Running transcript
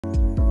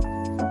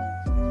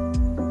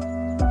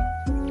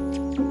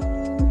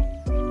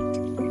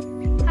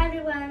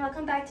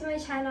back to my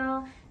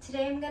channel.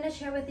 Today I'm going to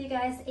share with you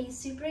guys a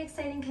super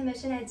exciting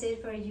commission I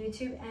did for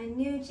YouTube and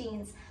New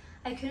Jeans.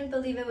 I couldn't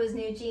believe it was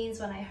New Jeans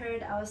when I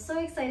heard. I was so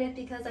excited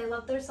because I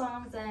love their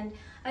songs and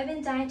I've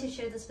been dying to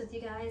share this with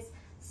you guys.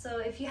 So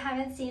if you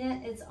haven't seen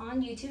it, it's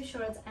on YouTube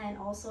Shorts and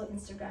also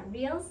Instagram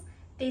Reels.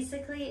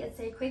 Basically,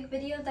 it's a quick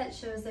video that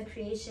shows the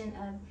creation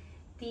of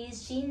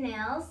these jean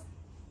nails,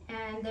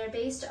 and they're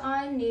based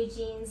on New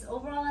Jeans'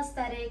 overall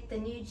aesthetic, the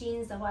New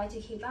Jeans, the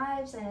Y2K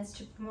vibes, and it's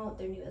to promote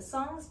their newest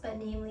songs, but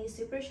namely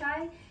Super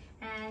Shy.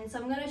 And so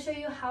I'm going to show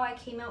you how I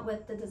came out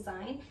with the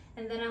design,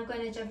 and then I'm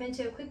going to jump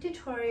into a quick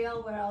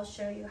tutorial where I'll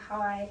show you how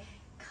I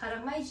cut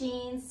up my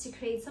jeans to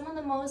create some of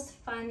the most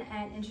fun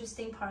and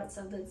interesting parts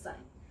of the design.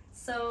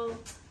 So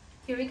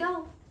here we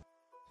go.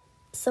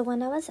 So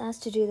when I was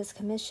asked to do this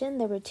commission,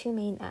 there were two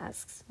main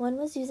asks. One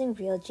was using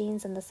real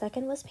jeans and the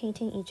second was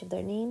painting each of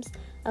their names.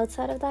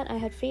 Outside of that, I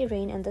had free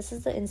reign, and this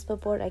is the inspo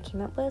board I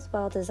came up with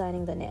while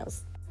designing the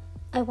nails.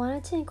 I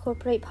wanted to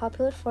incorporate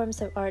popular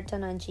forms of art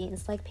done on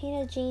jeans, like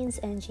painted jeans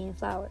and jean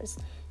flowers.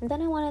 And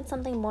then I wanted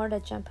something more to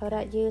jump out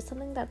at you,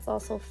 something that's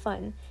also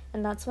fun,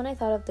 and that's when I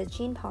thought of the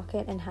jean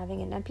pocket and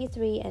having an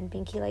MP3 and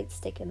binky light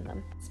stick in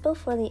them. So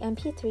for the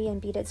MP3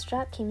 and beaded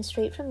strap came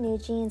straight from New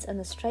Jeans, and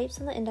the stripes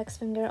on the index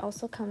finger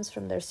also comes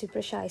from their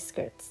Super Shy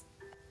skirts.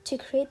 To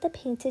create the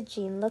painted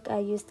jean look, I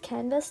used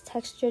canvas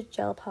textured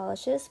gel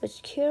polishes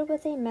which cure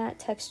with a matte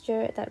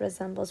texture that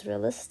resembles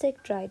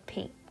realistic dried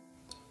paint.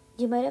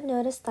 You might have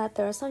noticed that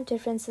there are some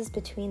differences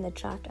between the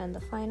draft and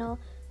the final.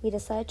 We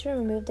decided to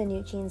remove the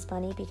New Jeans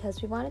bunny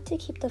because we wanted to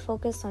keep the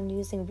focus on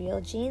using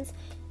real jeans,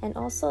 and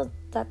also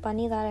that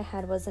bunny that I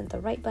had wasn't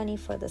the right bunny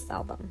for this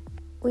album.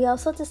 We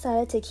also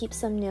decided to keep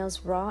some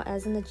nails raw,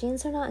 as in the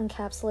jeans are not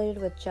encapsulated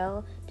with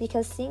gel,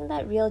 because seeing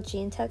that real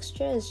jean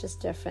texture is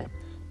just different.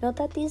 Note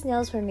that these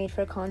nails were made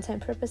for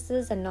content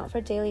purposes and not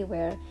for daily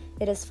wear.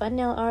 It is fun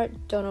nail art,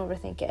 don't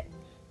overthink it.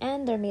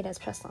 And they're made as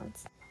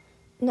press-ons.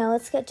 Now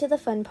let's get to the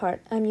fun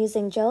part. I'm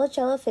using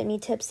Jello Fit Me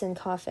tips in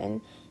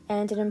Coffin,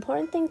 and an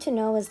important thing to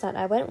know is that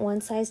I went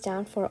one size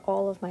down for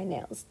all of my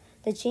nails.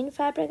 The jean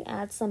fabric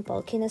adds some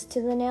bulkiness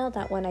to the nail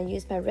that when I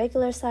used my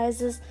regular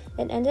sizes,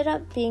 it ended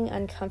up being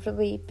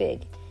uncomfortably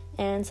big,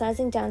 and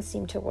sizing down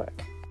seemed to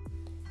work.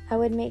 I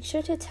would make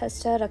sure to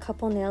test out a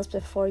couple nails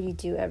before you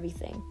do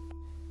everything.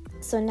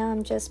 So now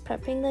I'm just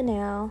prepping the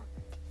nail,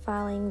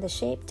 filing the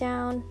shape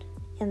down,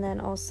 and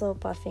then also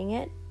buffing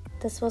it.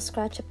 This will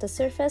scratch up the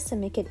surface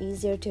and make it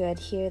easier to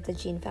adhere the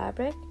jean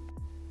fabric.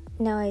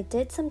 Now I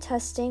did some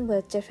testing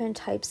with different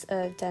types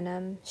of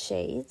denim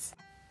shades.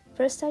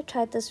 First I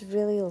tried this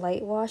really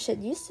light wash. It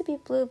used to be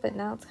blue, but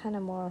now it's kind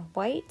of more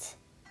white,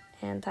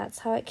 and that's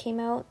how it came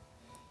out.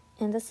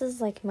 And this is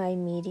like my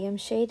medium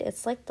shade.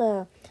 It's like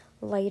the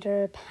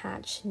lighter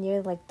patch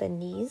near like the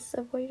knees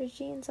of where your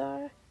jeans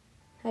are,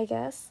 I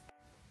guess.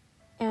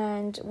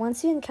 And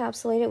once you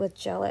encapsulate it with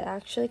gel, it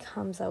actually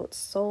comes out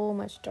so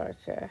much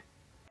darker.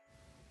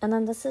 And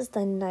then this is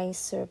the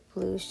nicer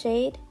blue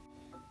shade.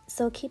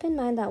 So keep in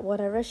mind that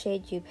whatever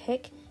shade you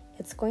pick,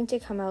 it's going to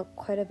come out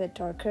quite a bit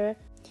darker.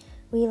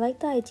 We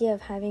like the idea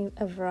of having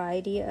a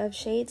variety of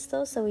shades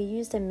though, so we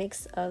used a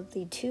mix of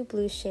the two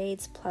blue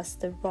shades plus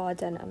the raw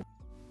denim.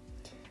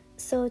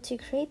 So to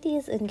create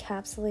these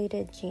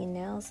encapsulated jean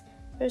nails,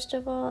 first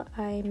of all,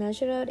 I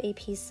measured out a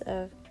piece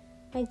of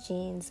my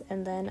jeans,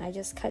 and then I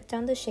just cut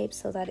down the shape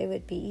so that it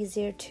would be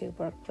easier to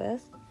work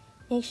with.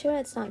 Make sure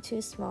it's not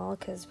too small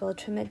because we'll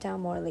trim it down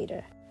more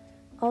later.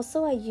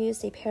 Also, I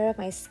used a pair of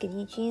my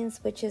skinny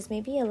jeans, which is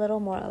maybe a little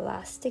more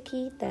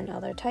elasticy than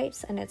other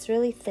types, and it's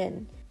really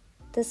thin.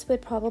 This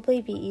would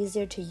probably be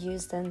easier to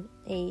use than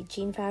a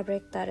jean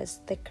fabric that is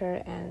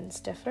thicker and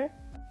stiffer.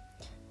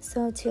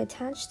 So to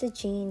attach the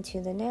jean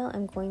to the nail,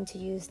 I'm going to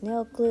use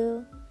nail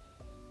glue,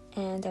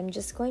 and I'm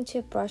just going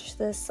to brush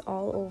this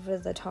all over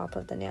the top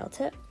of the nail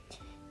tip,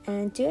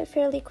 and do it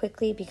fairly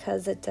quickly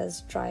because it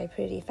does dry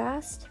pretty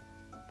fast.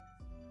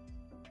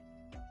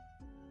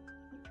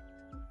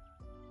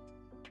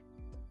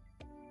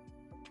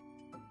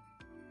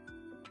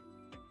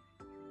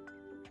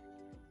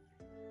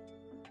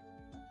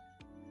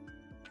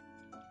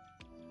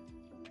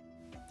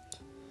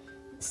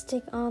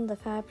 Stick on the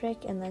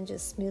fabric and then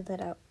just smooth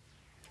it out.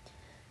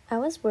 I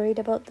was worried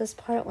about this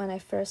part when I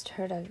first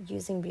heard of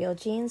using real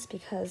jeans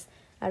because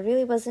I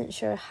really wasn't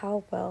sure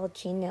how well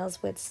jean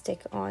nails would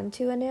stick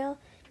onto a nail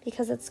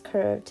because it's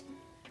curved.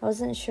 I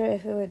wasn't sure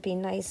if it would be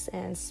nice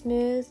and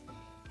smooth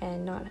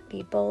and not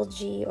be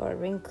bulgy or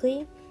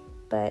wrinkly,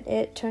 but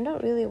it turned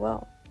out really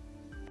well.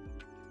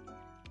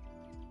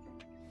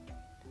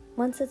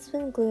 Once it's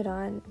been glued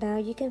on, now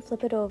you can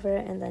flip it over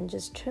and then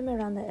just trim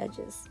around the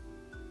edges.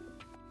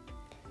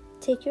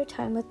 Take your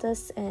time with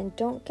this and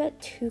don't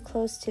get too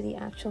close to the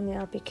actual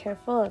nail. Be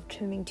careful of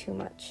trimming too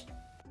much.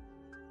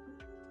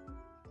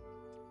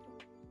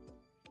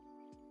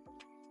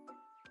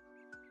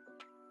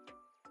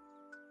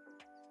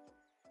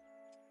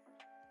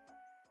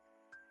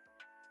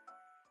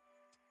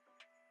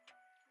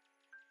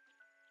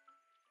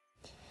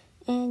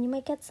 And you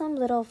might get some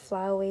little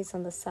flyaways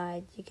on the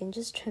side. You can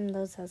just trim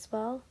those as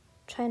well.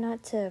 Try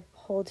not to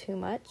hold too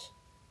much.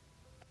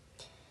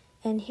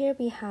 And here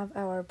we have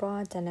our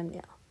broad denim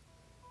nail.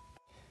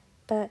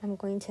 But I'm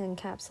going to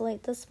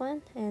encapsulate this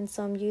one, and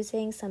so I'm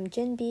using some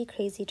Gin Bee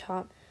Crazy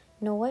Top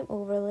No Wipe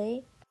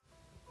Overlay,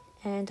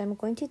 and I'm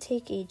going to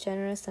take a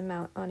generous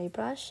amount on a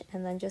brush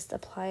and then just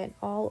apply it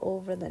all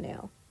over the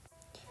nail.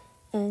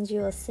 And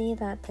you will see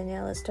that the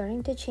nail is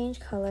starting to change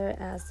color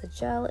as the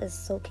gel is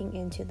soaking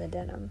into the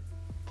denim.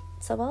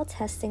 So while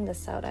testing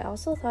this out, I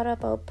also thought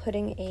about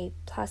putting a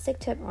plastic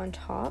tip on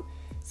top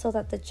so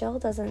that the gel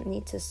doesn't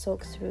need to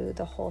soak through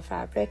the whole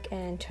fabric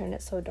and turn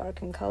it so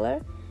dark in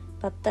color.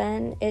 But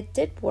then it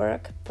did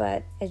work,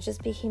 but it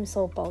just became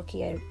so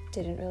bulky I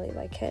didn't really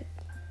like it.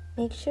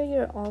 Make sure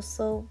you're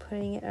also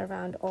putting it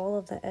around all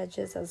of the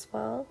edges as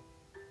well.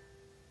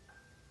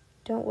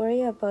 Don't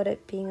worry about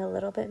it being a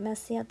little bit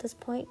messy at this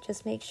point,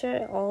 just make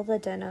sure all the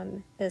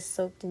denim is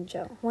soaked in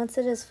gel. Once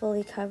it is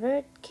fully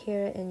covered,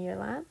 cure it in your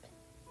lap,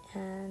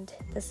 and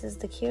this is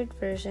the cured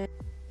version.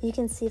 You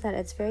can see that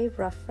it's very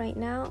rough right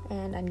now,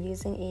 and I'm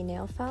using a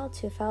nail file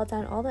to file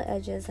down all the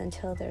edges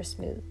until they're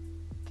smooth.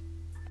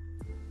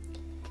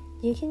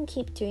 You can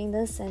keep doing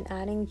this and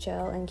adding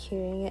gel and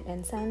curing it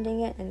and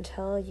sanding it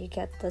until you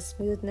get the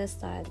smoothness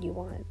that you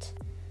want.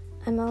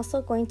 I'm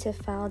also going to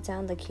file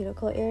down the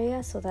cuticle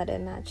area so that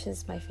it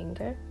matches my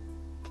finger.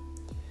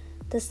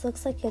 This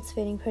looks like it's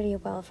fitting pretty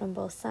well from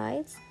both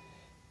sides,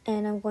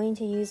 and I'm going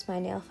to use my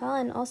nail file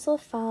and also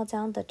file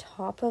down the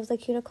top of the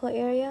cuticle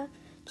area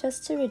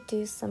just to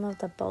reduce some of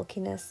the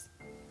bulkiness.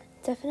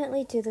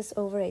 Definitely do this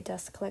over a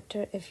dust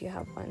collector if you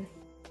have one.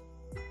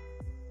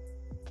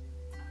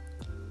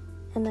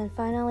 And then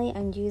finally,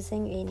 I'm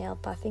using a nail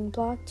buffing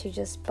block to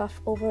just buff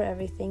over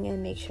everything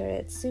and make sure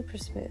it's super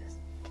smooth.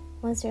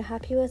 Once you're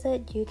happy with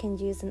it, you can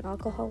use an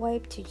alcohol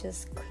wipe to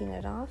just clean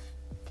it off.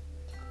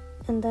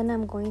 And then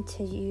I'm going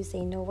to use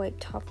a no wipe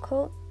top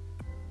coat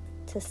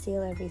to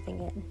seal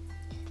everything in.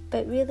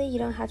 But really, you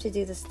don't have to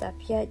do this step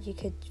yet. You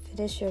could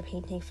finish your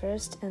painting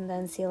first and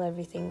then seal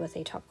everything with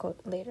a top coat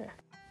later.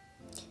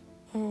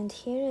 And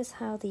here is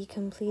how the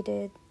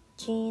completed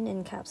jean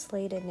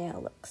encapsulated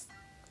nail looks.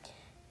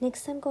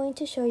 Next, I'm going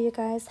to show you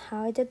guys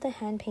how I did the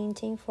hand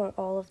painting for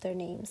all of their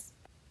names.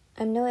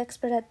 I'm no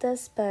expert at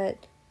this,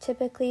 but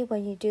typically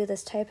when you do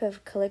this type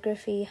of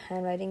calligraphy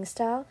handwriting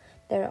style,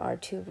 there are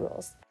two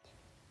rules.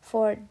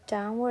 For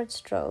downward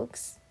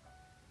strokes,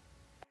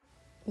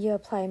 you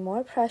apply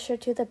more pressure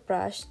to the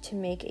brush to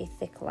make a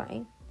thick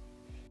line.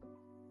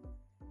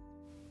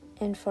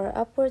 And for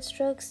upward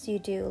strokes, you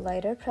do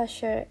lighter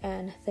pressure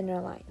and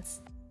thinner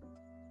lines.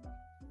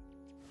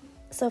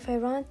 So if I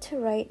want to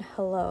write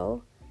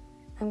hello,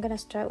 I'm going to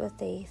start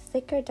with a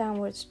thicker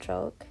downward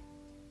stroke,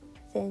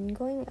 then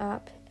going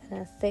up, and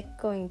a thick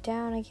going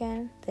down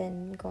again,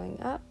 then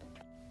going up,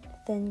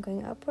 then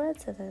going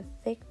upwards, and then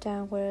thick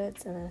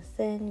downwards, and then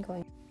thin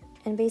going.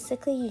 And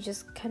basically you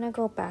just kind of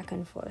go back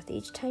and forth.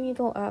 Each time you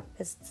go up,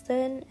 it's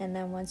thin, and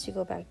then once you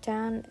go back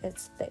down,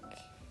 it's thick.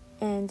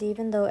 And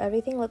even though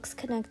everything looks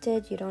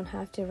connected, you don't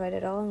have to write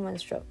it all in one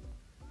stroke.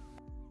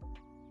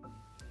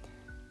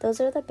 Those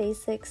are the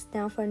basics.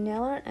 Now for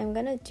nail art, I'm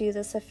going to do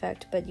this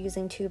effect but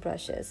using two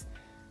brushes.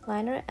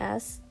 Liner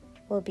S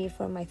will be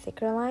for my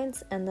thicker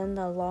lines, and then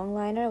the long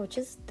liner, which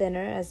is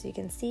thinner as you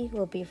can see,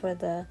 will be for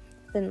the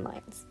thin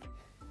lines.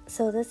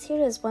 So this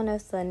here is one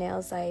of the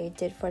nails I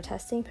did for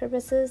testing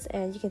purposes,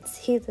 and you can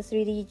see the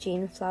 3D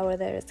jean flower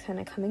there is kind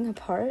of coming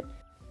apart.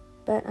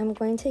 But I'm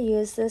going to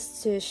use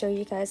this to show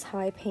you guys how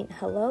I paint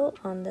hello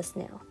on this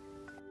nail.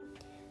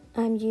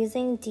 I'm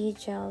using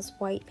D-Gel's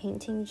white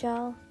painting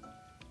gel,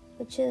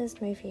 which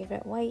is my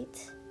favorite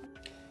white.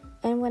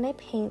 And when I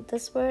paint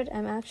this word,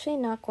 I'm actually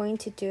not going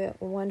to do it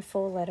one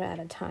full letter at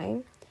a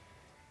time.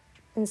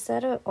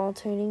 Instead of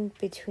alternating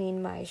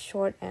between my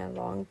short and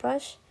long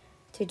brush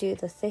to do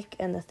the thick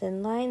and the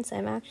thin lines,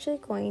 I'm actually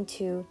going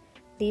to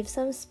leave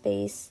some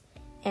space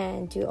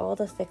and do all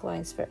the thick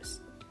lines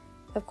first.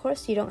 Of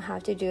course, you don't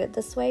have to do it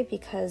this way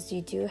because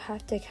you do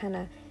have to kind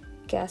of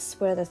guess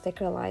where the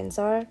thicker lines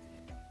are.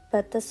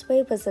 But this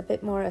way was a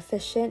bit more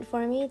efficient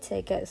for me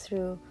to get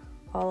through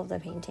all of the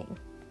painting.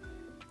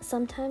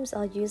 Sometimes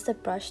I'll use the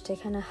brush to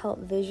kind of help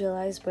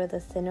visualize where the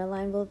thinner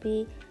line will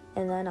be,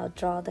 and then I'll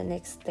draw the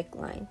next thick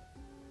line.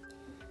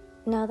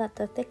 Now that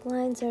the thick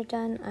lines are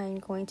done, I'm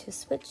going to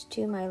switch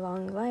to my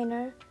long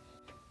liner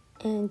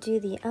and do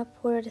the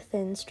upward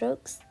thin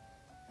strokes.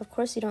 Of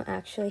course, you don't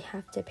actually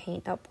have to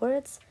paint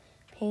upwards.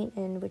 Paint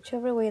in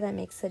whichever way that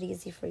makes it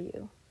easy for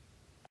you.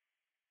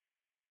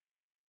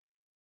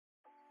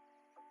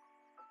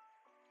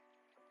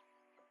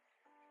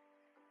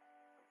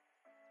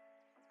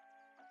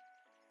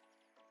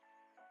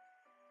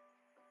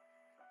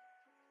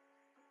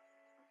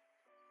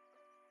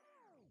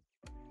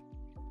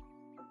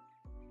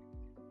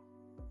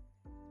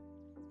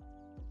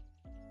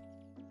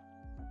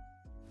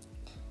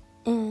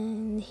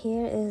 And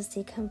here is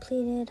the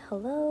completed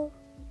hello.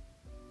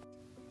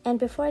 And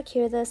before I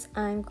cure this,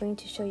 I'm going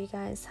to show you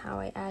guys how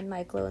I add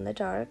my glow in the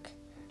dark.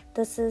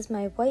 This is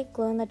my white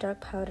glow in the dark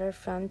powder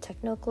from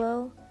Techno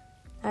Glow.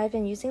 I've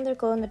been using their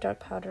glow in the dark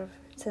powder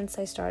since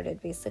I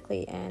started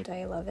basically, and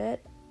I love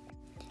it.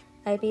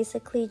 I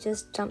basically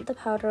just dump the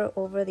powder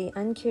over the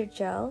uncured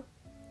gel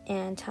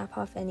and tap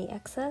off any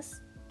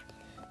excess.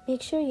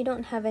 Make sure you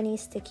don't have any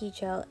sticky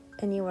gel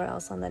anywhere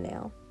else on the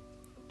nail.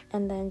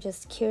 And then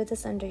just cure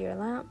this under your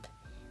lamp.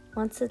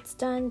 Once it's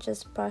done,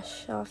 just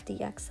brush off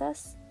the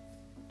excess.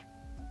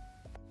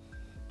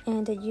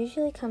 And it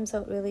usually comes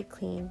out really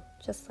clean,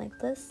 just like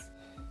this.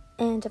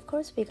 And of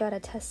course we gotta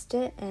test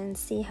it and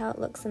see how it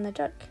looks in the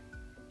dark.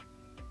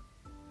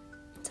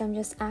 So I'm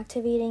just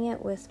activating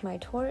it with my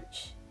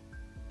torch.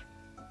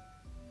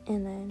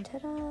 And then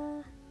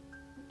ta-da!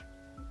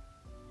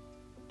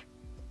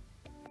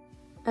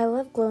 I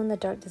love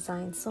glow-in-the-dark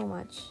designs so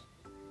much.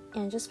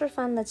 And just for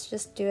fun, let's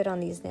just do it on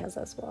these nails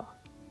as well.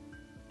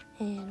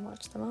 And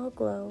watch them all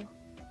glow.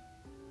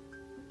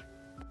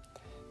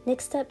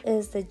 Next up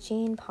is the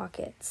jean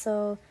pocket.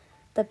 So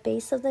the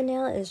base of the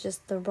nail is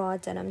just the raw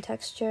denim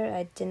texture.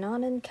 I did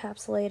not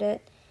encapsulate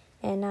it.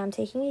 And now I'm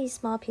taking a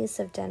small piece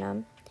of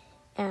denim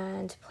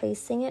and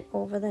placing it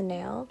over the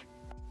nail.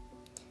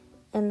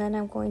 And then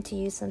I'm going to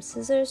use some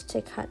scissors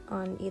to cut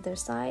on either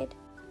side.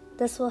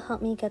 This will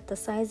help me get the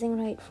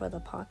sizing right for the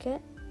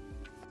pocket.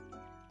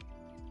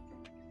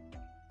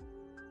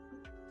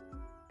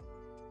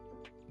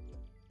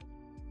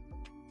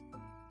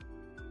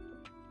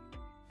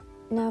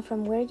 Now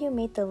from where you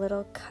made the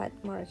little cut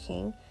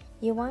marking,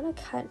 you want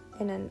to cut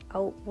in an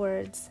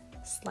outwards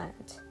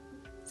slant.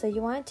 So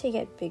you want it to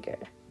get bigger.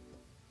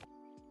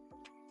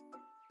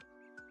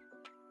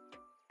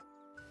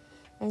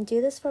 And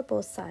do this for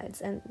both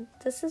sides, and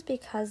this is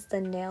because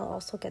the nail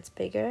also gets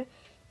bigger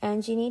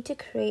and you need to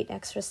create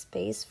extra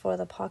space for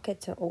the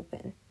pocket to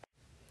open.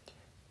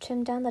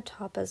 Trim down the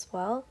top as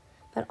well,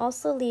 but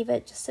also leave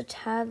it just a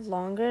tad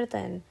longer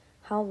than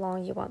how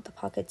long you want the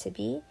pocket to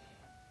be.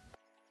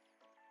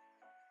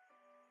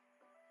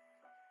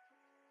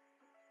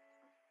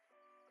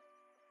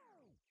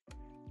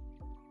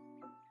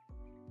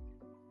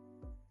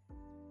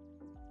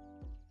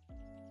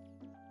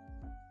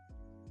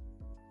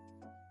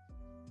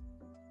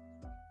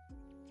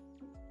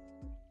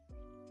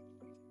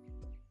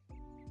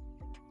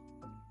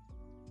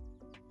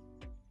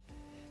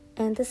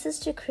 And this is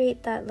to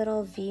create that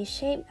little V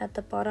shape at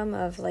the bottom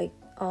of like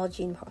all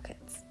jean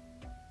pockets.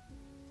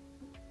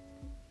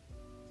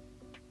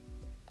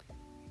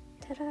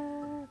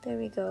 Ta-da! There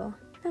we go.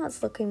 Now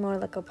it's looking more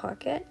like a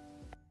pocket.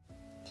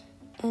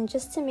 And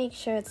just to make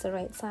sure it's the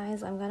right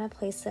size, I'm gonna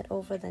place it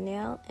over the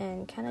nail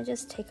and kind of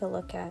just take a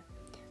look at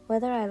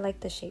whether I like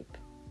the shape.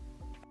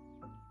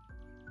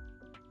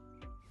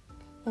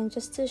 And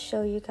just to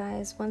show you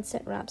guys, once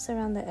it wraps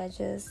around the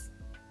edges,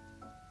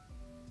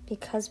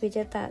 because we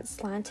did that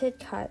slanted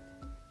cut,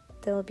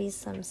 there will be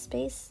some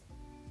space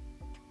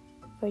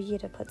for you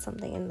to put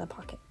something in the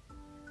pocket.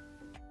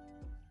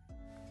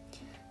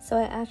 So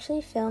I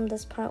actually filmed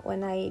this part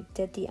when I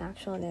did the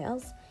actual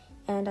nails,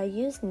 and I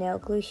used nail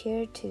glue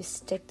here to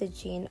stick the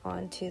jean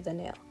onto the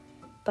nail.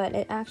 But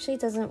it actually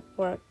doesn't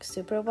work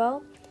super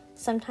well.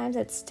 Sometimes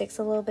it sticks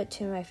a little bit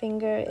to my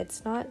finger.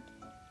 It's not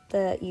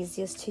the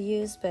easiest to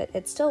use, but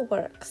it still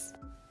works.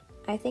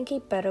 I think a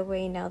better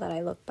way now that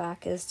I look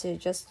back is to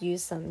just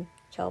use some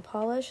gel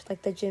polish,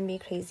 like the Jimmy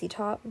Crazy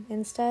top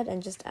instead,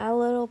 and just add a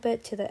little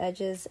bit to the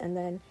edges and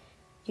then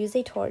use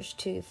a torch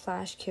to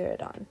flash cure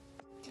it on.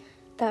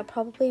 That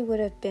probably would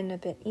have been a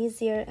bit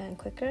easier and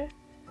quicker,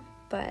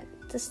 but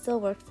this still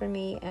worked for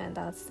me, and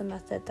that's the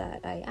method that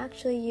I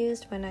actually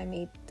used when I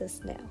made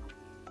this nail.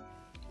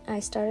 I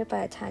started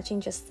by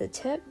attaching just the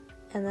tip,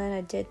 and then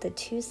I did the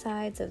two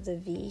sides of the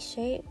V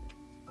shape.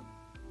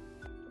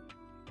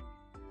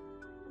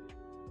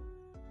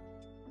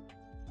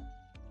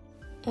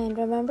 And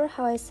remember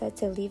how I said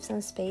to leave some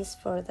space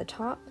for the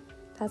top?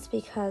 That's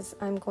because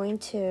I'm going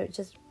to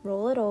just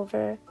roll it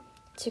over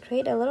to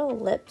create a little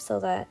lip so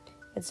that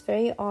it's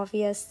very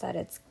obvious that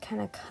it's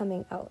kind of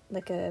coming out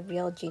like a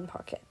real jean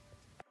pocket.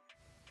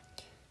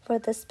 For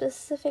this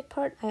specific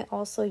part, I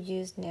also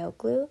used nail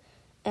glue,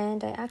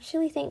 and I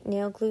actually think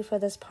nail glue for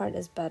this part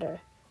is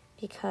better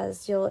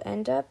because you'll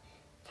end up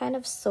kind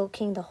of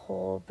soaking the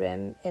whole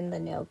rim in the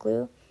nail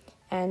glue,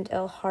 and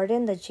it'll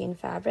harden the jean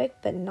fabric,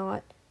 but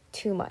not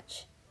too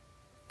much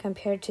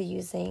compared to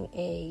using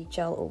a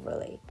gel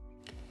overlay.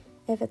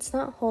 If it's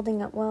not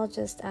holding up well,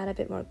 just add a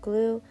bit more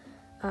glue,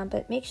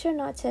 but make sure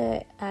not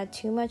to add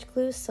too much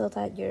glue so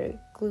that you're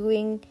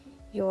gluing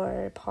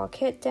your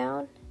pocket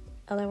down,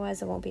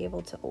 otherwise it won't be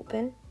able to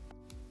open.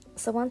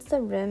 So once the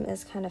rim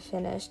is kind of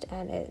finished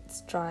and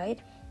it's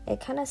dried,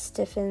 it kind of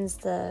stiffens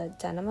the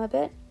denim a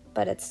bit,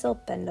 but it's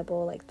still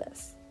bendable like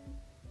this.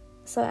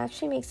 So it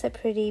actually makes it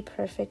pretty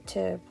perfect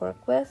to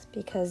work with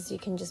because you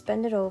can just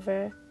bend it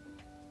over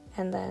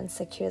and then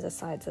secure the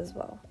sides as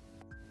well.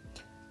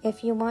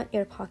 If you want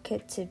your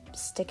pocket to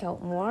stick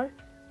out more,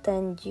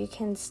 then you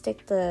can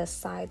stick the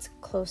sides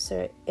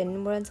closer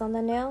inwards on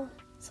the nail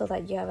so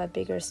that you have a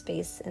bigger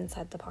space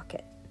inside the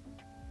pocket.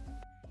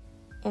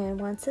 And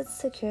once it's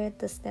secured,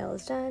 this nail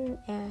is done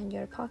and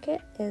your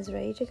pocket is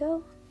ready to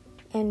go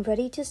and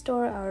ready to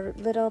store our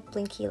little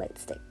blinky light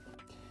stick.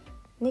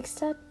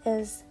 Next up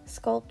is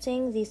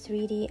sculpting the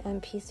 3D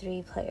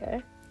MP3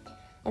 player.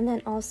 and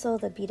then also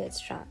the beaded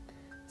strap.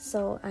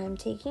 So I'm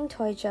taking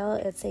toy gel,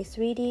 it's a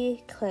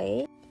 3D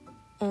clay,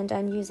 and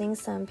I'm using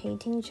some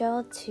painting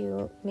gel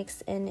to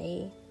mix in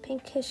a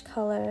pinkish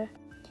color.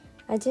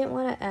 I didn't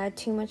want to add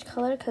too much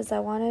color because I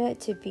wanted it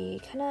to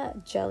be kind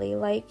of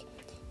jelly-like,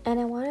 and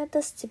I wanted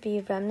this to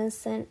be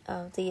reminiscent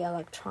of the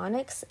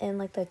electronics in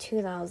like the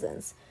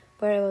 2000s,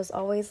 where it was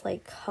always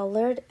like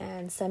colored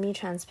and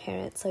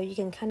semi-transparent, so you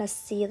can kind of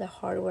see the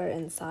hardware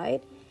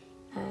inside,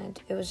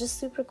 and it was just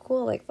super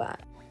cool like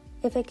that.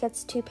 If it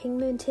gets too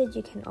pigmented,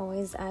 you can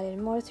always add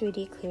in more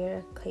 3D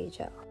clear clay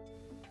gel.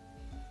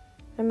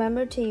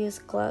 Remember to use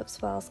gloves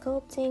while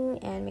sculpting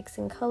and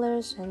mixing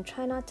colors, and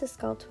try not to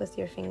sculpt with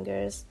your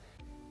fingers.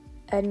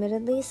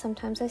 Admittedly,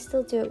 sometimes I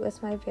still do it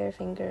with my bare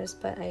fingers,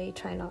 but I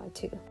try not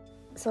to.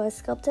 So I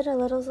sculpted a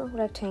little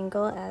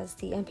rectangle as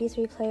the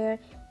MP3 player,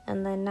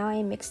 and then now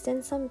I mixed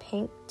in some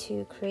pink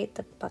to create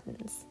the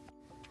buttons.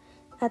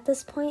 At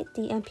this point,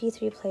 the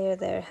MP3 player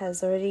there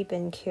has already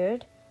been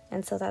cured,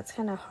 and so that's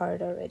kind of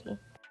hard already.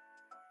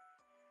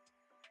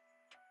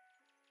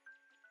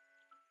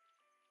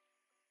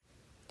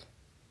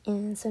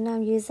 And so now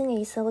I'm using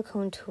a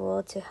silicone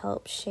tool to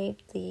help shape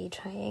the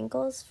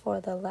triangles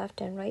for the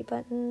left and right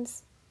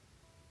buttons.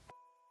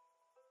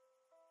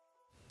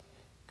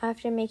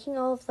 After making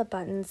all of the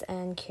buttons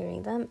and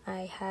curing them,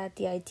 I had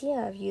the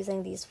idea of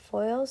using these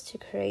foils to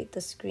create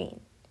the screen.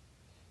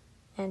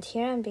 And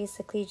here I'm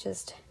basically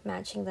just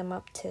matching them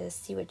up to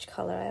see which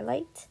color I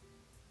liked.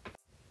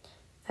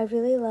 I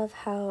really love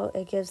how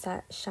it gives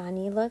that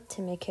shiny look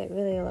to make it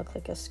really look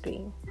like a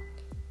screen.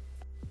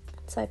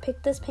 So I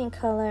picked this pink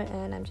color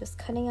and I'm just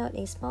cutting out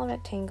a small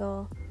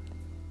rectangle,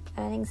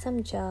 adding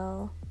some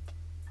gel,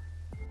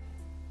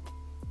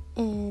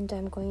 and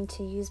I'm going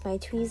to use my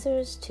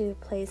tweezers to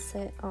place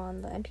it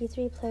on the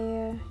MP3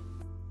 player.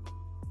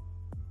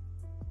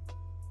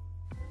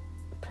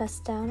 Press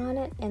down on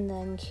it and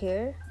then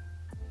cure.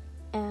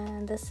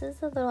 And this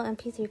is a little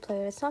MP3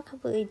 player. It's not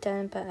completely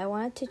done, but I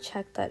wanted to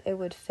check that it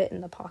would fit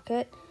in the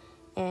pocket,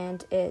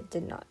 and it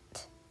did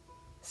not.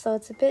 So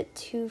it's a bit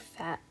too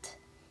fat.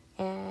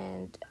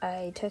 And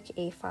I took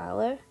a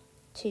filer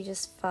to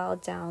just file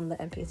down the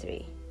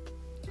MP3.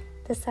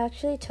 This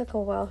actually took a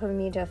while for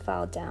me to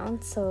file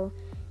down, so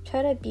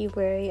try to be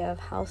wary of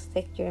how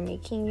thick you're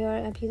making your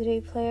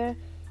MP3 player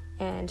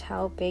and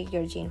how big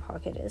your jean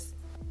pocket is.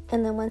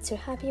 And then once you're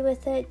happy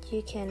with it,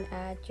 you can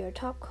add your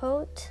top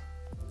coat.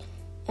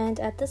 And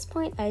at this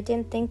point, I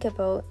didn't think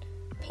about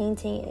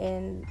painting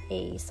in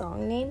a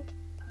song name.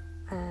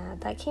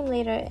 That came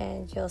later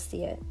and you'll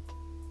see it.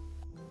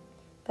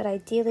 But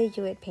ideally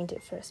you would paint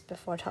it first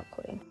before top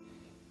coating.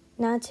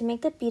 Now to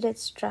make the beaded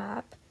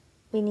strap,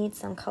 we need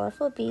some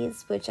colorful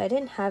beads, which I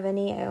didn't have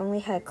any. I only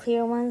had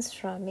clear ones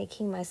from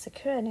making my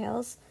Sakura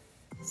nails,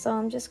 so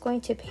I'm just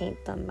going to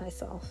paint them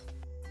myself.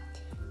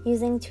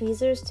 Using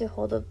tweezers to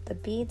hold up the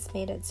beads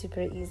made it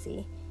super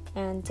easy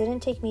and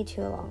didn't take me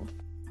too long.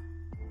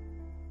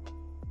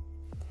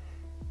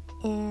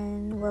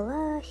 And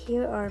voila,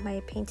 here are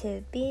my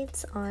painted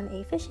beads on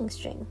a fishing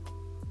string.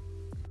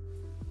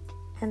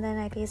 And then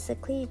I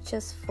basically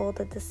just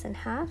folded this in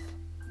half,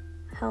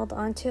 held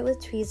onto it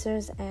with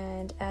tweezers,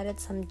 and added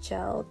some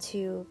gel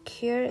to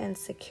cure and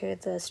secure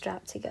the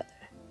strap together.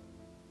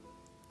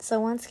 So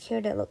once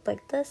cured, it looked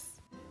like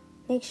this.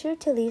 Make sure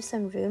to leave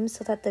some room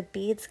so that the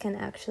beads can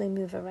actually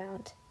move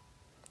around.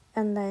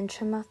 And then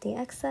trim off the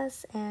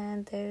excess,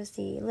 and there's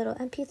the little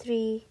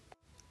MP3.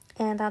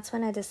 And that's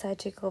when I decided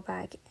to go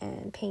back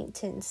and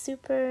paint in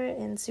super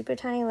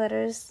tiny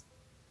letters,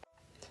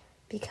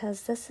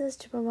 because this is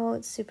to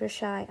promote Super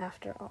Shy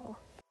after all.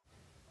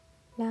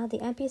 Now the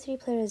MP3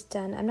 player is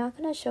done. I'm not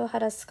going to show how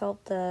to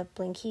sculpt the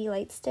blinky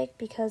light stick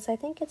because I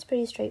think it's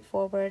pretty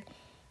straightforward.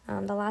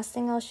 The last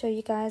thing I'll show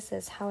you guys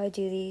is how I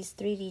do these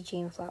 3D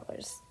jean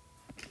flowers.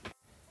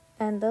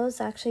 And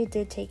those actually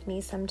did take me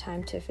some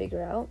time to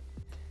figure out.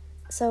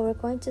 So we're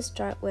going to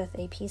start with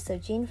a piece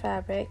of jean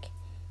fabric,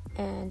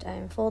 and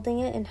I'm folding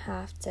it in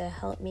half to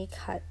help me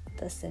cut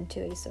this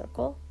into a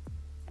circle.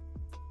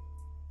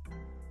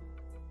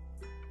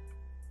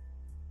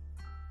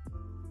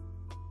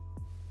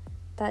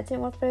 That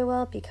didn't work very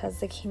well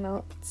because it came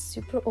out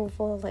super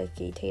oval like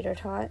a tater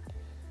tot.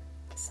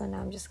 So now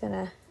I'm just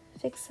gonna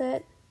fix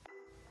it.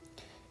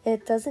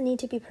 It doesn't need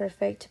to be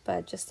perfect,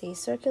 but just a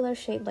circular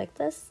shape like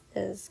this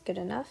is good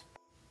enough.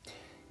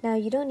 Now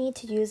you don't need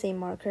to use a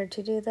marker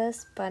to do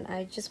this, but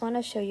I just want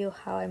to show you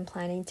how I'm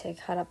planning to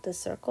cut up the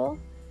circle.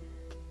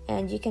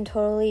 And you can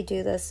totally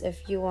do this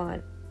if you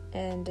want,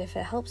 and if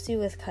it helps you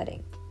with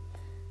cutting.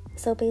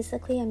 So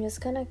basically I'm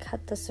just gonna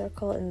cut the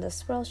circle in the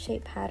swirl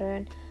shape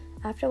pattern.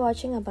 After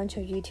watching a bunch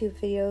of YouTube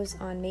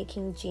videos on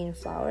making jean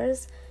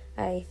flowers,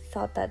 I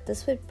thought that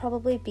this would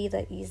probably be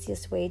the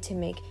easiest way to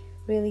make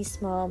really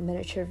small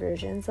miniature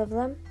versions of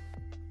them.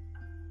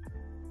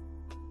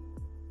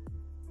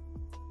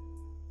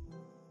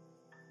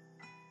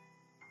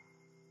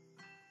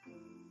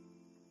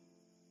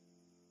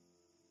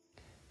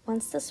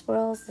 Once the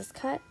swirls is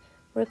cut,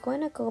 we're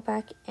going to go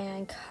back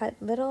and cut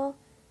little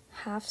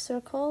half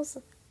circles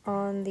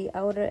on the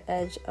outer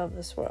edge of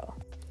the swirl.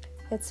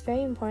 It's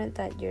very important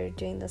that you're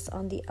doing this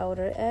on the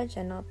outer edge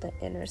and not the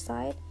inner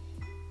side.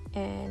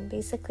 And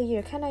basically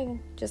you're kind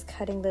of just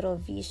cutting little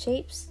V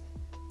shapes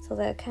so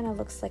that it kind of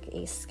looks like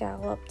a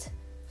scalloped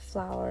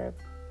flower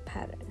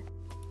pattern.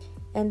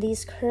 And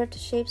these curved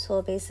shapes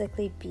will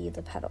basically be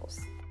the petals.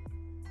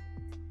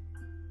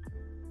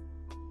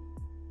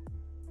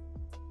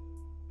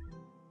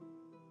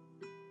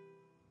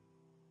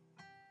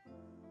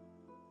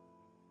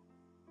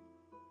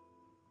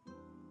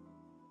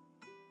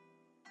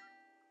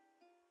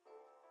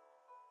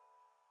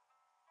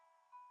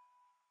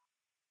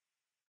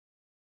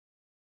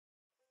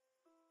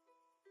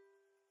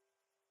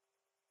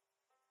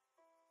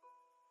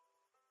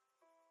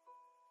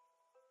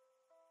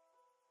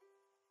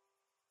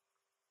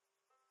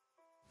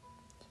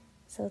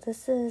 So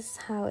this is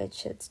how it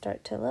should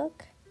start to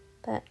look,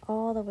 but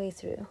all the way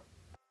through.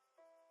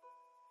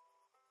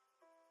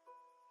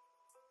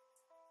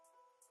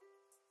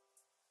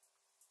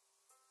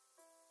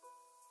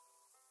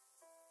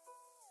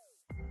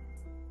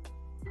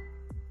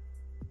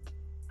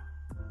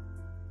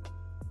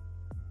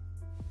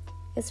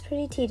 It's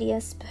pretty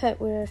tedious,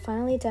 but we're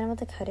finally done with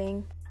the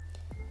cutting.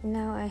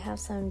 Now I have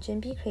some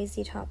Jimby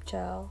Crazy Top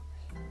gel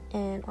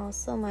and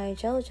also my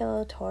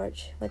Jello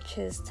torch, which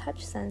is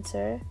touch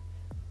sensor.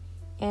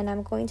 And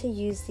I'm going to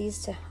use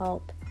these to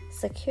help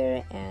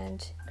secure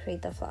and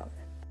create the flower.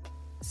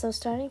 So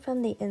starting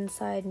from the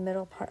inside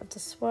middle part of the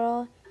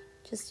swirl,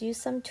 just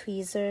use some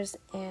tweezers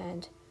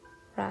and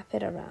wrap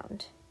it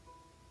around,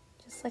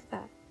 just like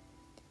that.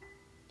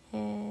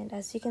 And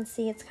as you can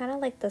see, it's kind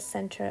of like the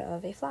center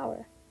of a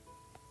flower.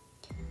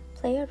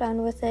 Play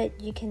around with it,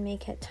 you can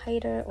make it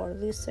tighter or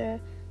looser,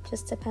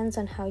 just depends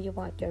on how you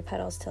want your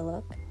petals to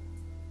look.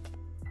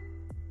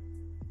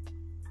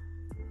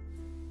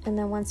 And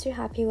then once you're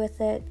happy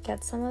with it,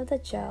 get some of the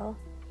gel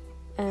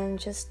and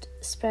just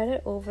spread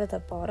it over the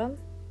bottom.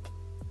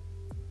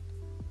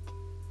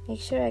 Make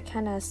sure it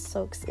kind of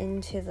soaks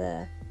into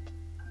the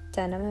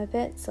denim a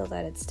bit so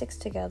that it sticks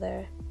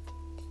together.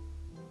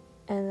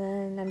 And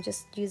then I'm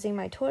just using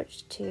my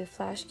torch to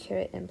flash cure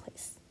it in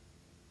place.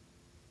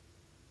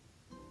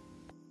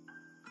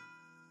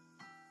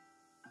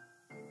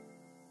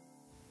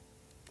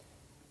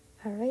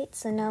 Alright,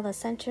 so now the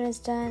center is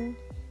done.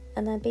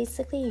 And then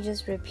basically you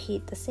just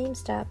repeat the same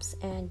steps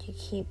and you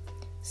keep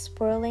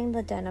swirling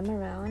the denim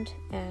around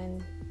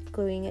and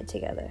gluing it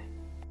together.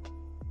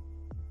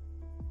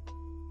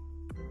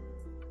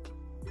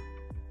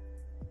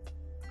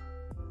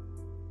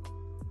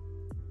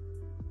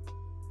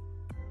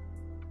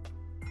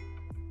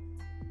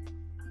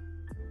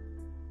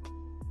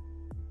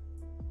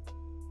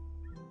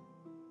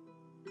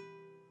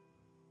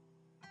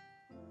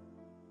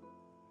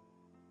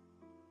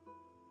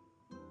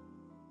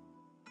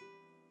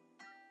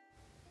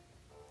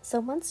 So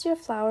once your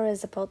flower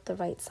is about the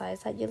right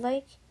size that you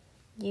like,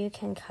 you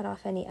can cut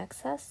off any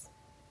excess.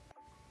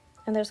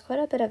 And there's quite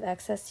a bit of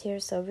excess here,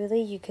 so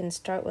really you can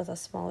start with a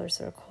smaller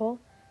circle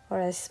or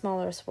a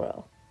smaller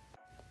swirl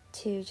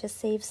to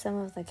just save some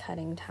of the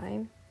cutting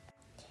time.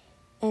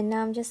 And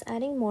now I'm just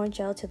adding more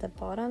gel to the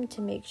bottom to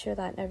make sure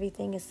that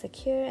everything is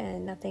secure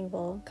and nothing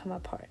will come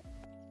apart.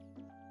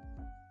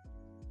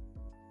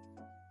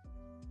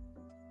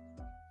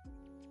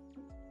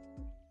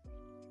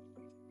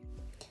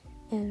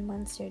 And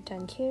once you're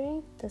done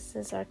curing, this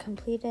is our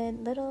completed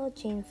little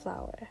Jane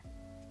flower.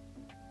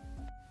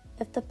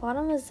 If the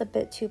bottom is a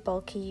bit too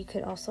bulky, you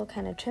could also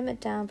kind of trim it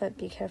down, but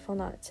be careful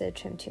not to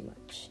trim too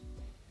much.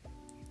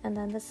 And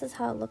then this is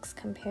how it looks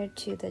compared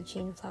to the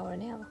Jane flower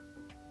nail.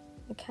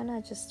 It kind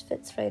of just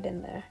fits right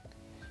in there.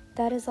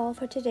 That is all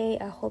for today.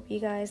 I hope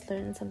you guys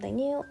learned something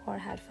new or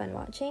had fun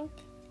watching.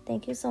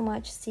 Thank you so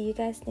much. See you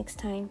guys next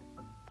time.